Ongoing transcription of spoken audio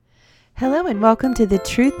Hello and welcome to the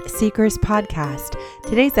Truth Seekers podcast.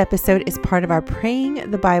 Today's episode is part of our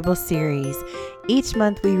Praying the Bible series. Each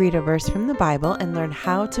month we read a verse from the Bible and learn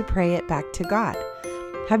how to pray it back to God.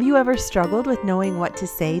 Have you ever struggled with knowing what to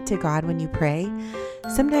say to God when you pray?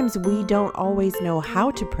 Sometimes we don't always know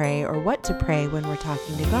how to pray or what to pray when we're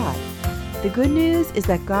talking to God. The good news is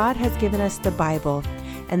that God has given us the Bible,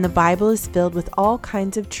 and the Bible is filled with all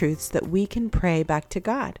kinds of truths that we can pray back to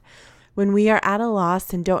God. When we are at a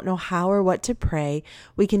loss and don't know how or what to pray,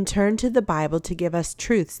 we can turn to the Bible to give us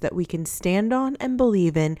truths that we can stand on and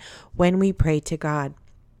believe in when we pray to God.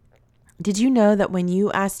 Did you know that when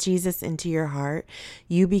you asked Jesus into your heart,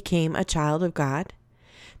 you became a child of God?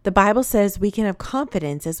 The Bible says we can have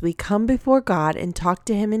confidence as we come before God and talk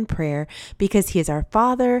to Him in prayer because He is our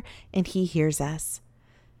Father and He hears us.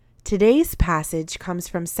 Today's passage comes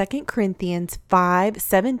from 2 Corinthians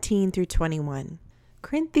 5:17 through 21.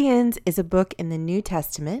 Corinthians is a book in the New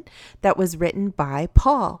Testament that was written by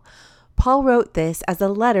Paul. Paul wrote this as a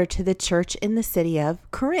letter to the church in the city of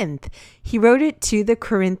Corinth. He wrote it to the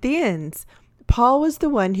Corinthians. Paul was the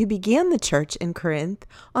one who began the church in Corinth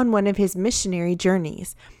on one of his missionary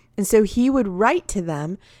journeys. And so he would write to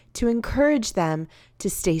them to encourage them to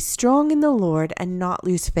stay strong in the Lord and not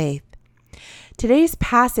lose faith. Today's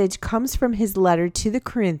passage comes from his letter to the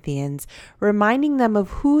Corinthians, reminding them of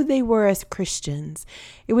who they were as Christians.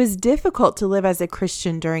 It was difficult to live as a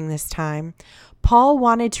Christian during this time. Paul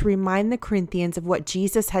wanted to remind the Corinthians of what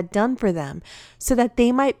Jesus had done for them, so that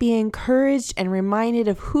they might be encouraged and reminded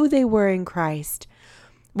of who they were in Christ.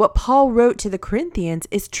 What Paul wrote to the Corinthians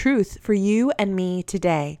is truth for you and me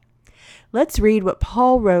today. Let's read what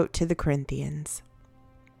Paul wrote to the Corinthians.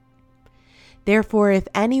 Therefore, if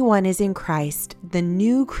anyone is in Christ, the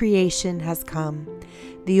new creation has come.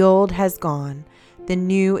 The old has gone. The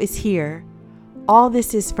new is here. All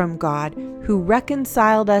this is from God, who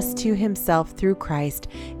reconciled us to Himself through Christ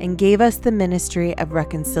and gave us the ministry of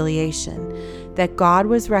reconciliation, that God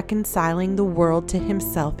was reconciling the world to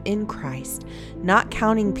Himself in Christ, not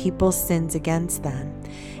counting people's sins against them.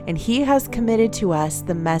 And He has committed to us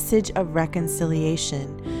the message of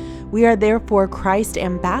reconciliation. We are therefore Christ's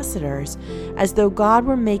ambassadors, as though God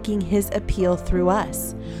were making His appeal through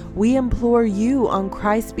us. We implore you on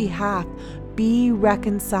Christ's behalf, be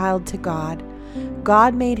reconciled to God.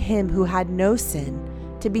 God made Him who had no sin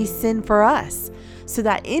to be sin for us, so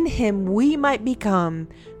that in Him we might become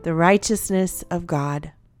the righteousness of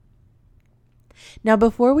God. Now,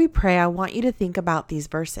 before we pray, I want you to think about these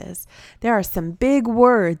verses. There are some big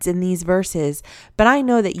words in these verses, but I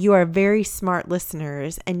know that you are very smart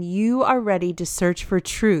listeners and you are ready to search for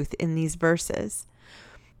truth in these verses.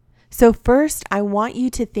 So first, I want you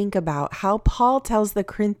to think about how Paul tells the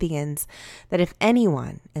Corinthians that if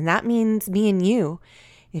anyone, and that means me and you,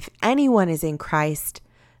 if anyone is in Christ,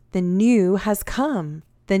 the new has come.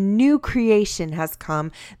 The new creation has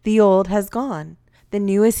come. The old has gone. The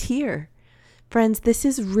new is here. Friends, this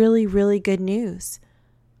is really, really good news.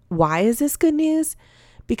 Why is this good news?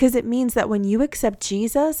 Because it means that when you accept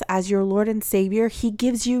Jesus as your Lord and Savior, He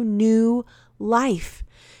gives you new life.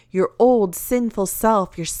 Your old sinful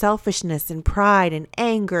self, your selfishness and pride and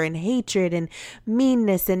anger and hatred and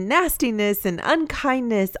meanness and nastiness and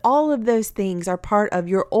unkindness, all of those things are part of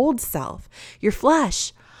your old self, your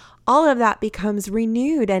flesh. All of that becomes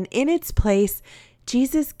renewed, and in its place,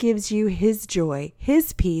 Jesus gives you His joy,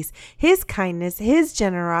 His peace, His kindness, His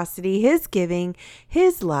generosity, His giving,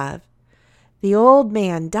 His love. The old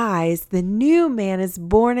man dies, the new man is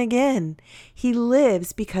born again. He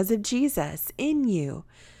lives because of Jesus in you.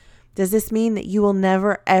 Does this mean that you will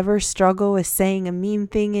never ever struggle with saying a mean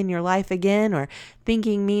thing in your life again, or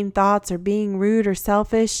thinking mean thoughts, or being rude or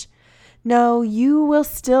selfish? No, you will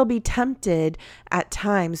still be tempted at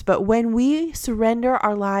times, but when we surrender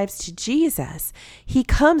our lives to Jesus, He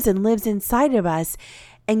comes and lives inside of us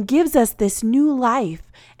and gives us this new life.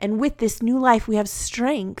 And with this new life, we have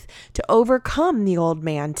strength to overcome the old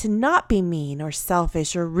man, to not be mean or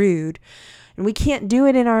selfish or rude. And we can't do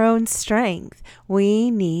it in our own strength.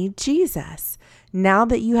 We need Jesus. Now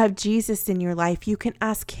that you have Jesus in your life, you can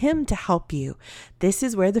ask Him to help you. This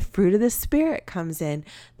is where the fruit of the Spirit comes in.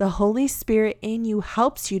 The Holy Spirit in you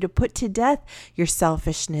helps you to put to death your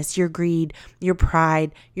selfishness, your greed, your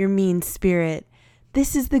pride, your mean spirit.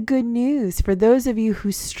 This is the good news for those of you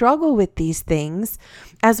who struggle with these things,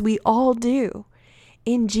 as we all do.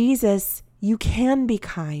 In Jesus, You can be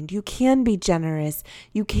kind. You can be generous.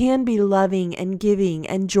 You can be loving and giving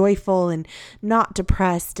and joyful and not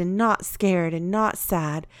depressed and not scared and not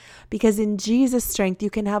sad. Because in Jesus' strength, you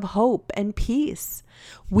can have hope and peace.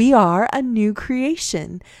 We are a new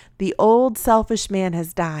creation. The old selfish man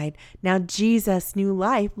has died. Now Jesus' new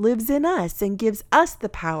life lives in us and gives us the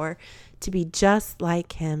power to be just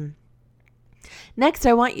like him. Next,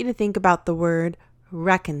 I want you to think about the word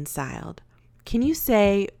reconciled. Can you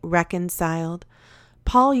say reconciled?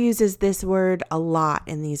 Paul uses this word a lot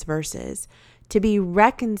in these verses. To be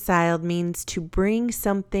reconciled means to bring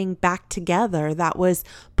something back together that was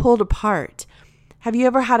pulled apart. Have you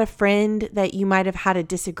ever had a friend that you might have had a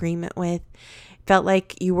disagreement with? Felt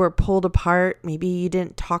like you were pulled apart. Maybe you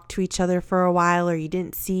didn't talk to each other for a while, or you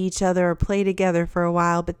didn't see each other or play together for a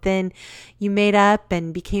while, but then you made up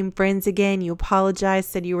and became friends again. You apologized,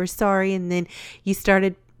 said you were sorry, and then you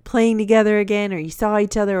started playing together again, or you saw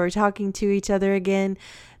each other or talking to each other again.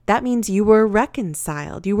 That means you were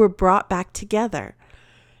reconciled. You were brought back together.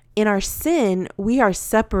 In our sin, we are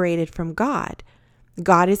separated from God.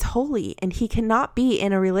 God is holy, and he cannot be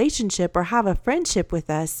in a relationship or have a friendship with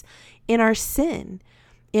us in our sin,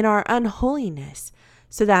 in our unholiness.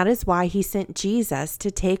 So that is why he sent Jesus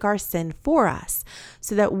to take our sin for us,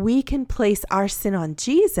 so that we can place our sin on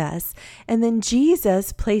Jesus, and then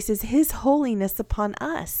Jesus places his holiness upon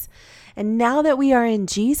us. And now that we are in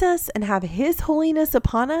Jesus and have his holiness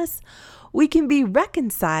upon us, we can be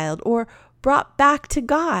reconciled or brought back to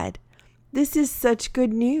God. This is such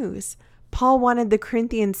good news. Paul wanted the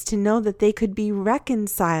Corinthians to know that they could be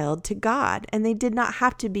reconciled to God, and they did not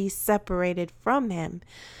have to be separated from him.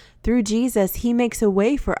 Through Jesus, he makes a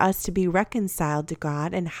way for us to be reconciled to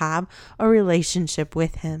God and have a relationship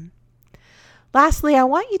with him. Lastly, I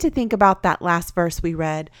want you to think about that last verse we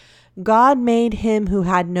read. God made him who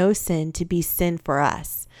had no sin to be sin for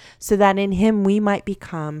us, so that in him we might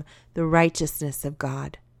become the righteousness of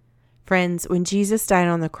God. Friends, when Jesus died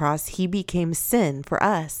on the cross, he became sin for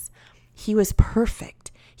us. He was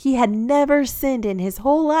perfect. He had never sinned in his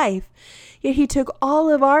whole life, yet he took all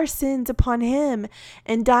of our sins upon him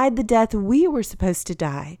and died the death we were supposed to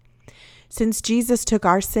die. Since Jesus took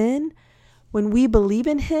our sin, when we believe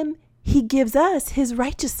in him, he gives us his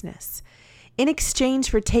righteousness. In exchange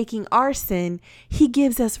for taking our sin, he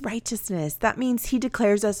gives us righteousness. That means he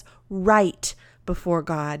declares us right before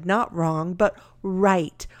God, not wrong, but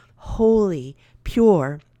right, holy,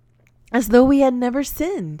 pure, as though we had never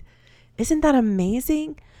sinned. Isn't that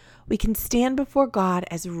amazing? We can stand before God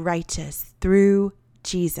as righteous through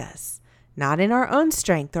Jesus, not in our own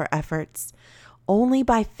strength or efforts. Only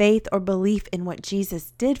by faith or belief in what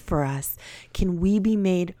Jesus did for us can we be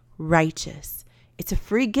made righteous. It's a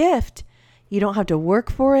free gift. You don't have to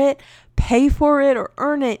work for it, pay for it, or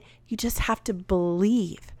earn it. You just have to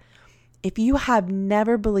believe. If you have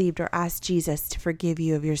never believed or asked Jesus to forgive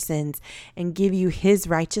you of your sins and give you his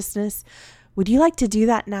righteousness, would you like to do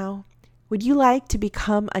that now? Would you like to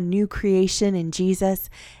become a new creation in Jesus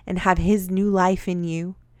and have his new life in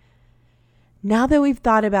you? Now that we've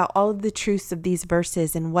thought about all of the truths of these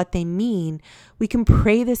verses and what they mean, we can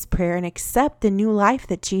pray this prayer and accept the new life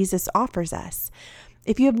that Jesus offers us.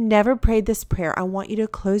 If you have never prayed this prayer, I want you to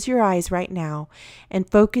close your eyes right now and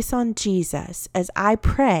focus on Jesus as I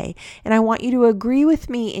pray, and I want you to agree with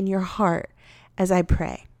me in your heart as I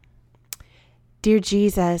pray. Dear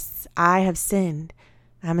Jesus, I have sinned.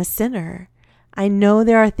 I'm a sinner. I know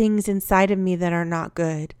there are things inside of me that are not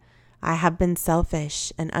good. I have been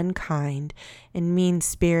selfish and unkind and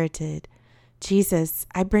mean-spirited. Jesus,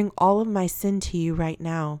 I bring all of my sin to you right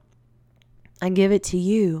now. I give it to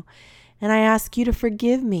you, and I ask you to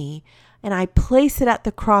forgive me, and I place it at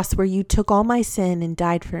the cross where you took all my sin and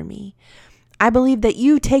died for me. I believe that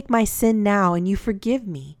you take my sin now and you forgive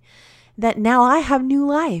me, that now I have new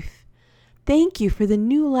life. Thank you for the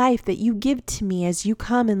new life that you give to me as you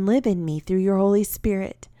come and live in me through your Holy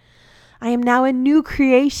Spirit. I am now a new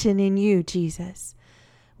creation in you, Jesus.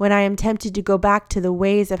 When I am tempted to go back to the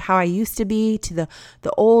ways of how I used to be, to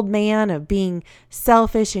the old man of being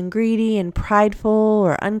selfish and greedy and prideful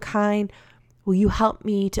or unkind, will you help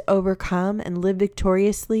me to overcome and live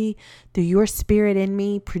victoriously through your Spirit in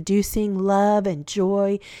me, producing love and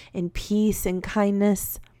joy and peace and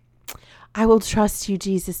kindness? I will trust you,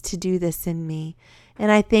 Jesus, to do this in me.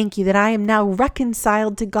 And I thank you that I am now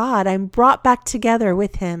reconciled to God. I'm brought back together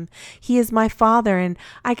with him. He is my Father, and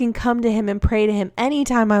I can come to him and pray to him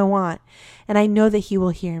anytime I want. And I know that he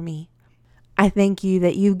will hear me. I thank you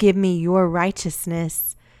that you give me your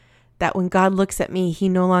righteousness, that when God looks at me, he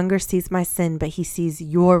no longer sees my sin, but he sees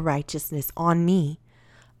your righteousness on me.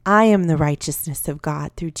 I am the righteousness of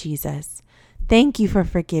God through Jesus. Thank you for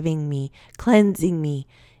forgiving me, cleansing me,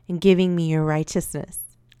 and giving me your righteousness.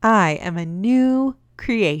 I am a new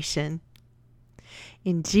creation.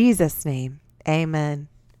 In Jesus' name, amen.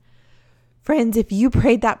 Friends, if you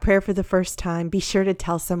prayed that prayer for the first time, be sure to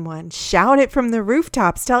tell someone. Shout it from the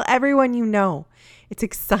rooftops. Tell everyone you know. It's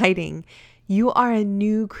exciting. You are a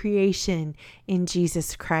new creation in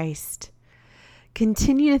Jesus Christ.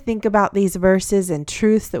 Continue to think about these verses and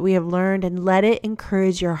truths that we have learned and let it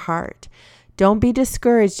encourage your heart. Don't be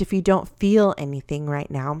discouraged if you don't feel anything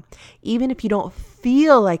right now. Even if you don't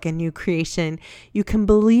feel like a new creation, you can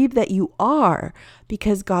believe that you are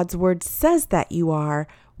because God's word says that you are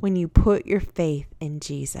when you put your faith in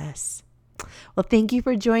Jesus. Well, thank you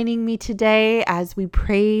for joining me today as we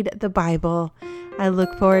prayed the Bible. I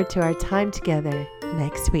look forward to our time together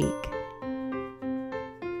next week.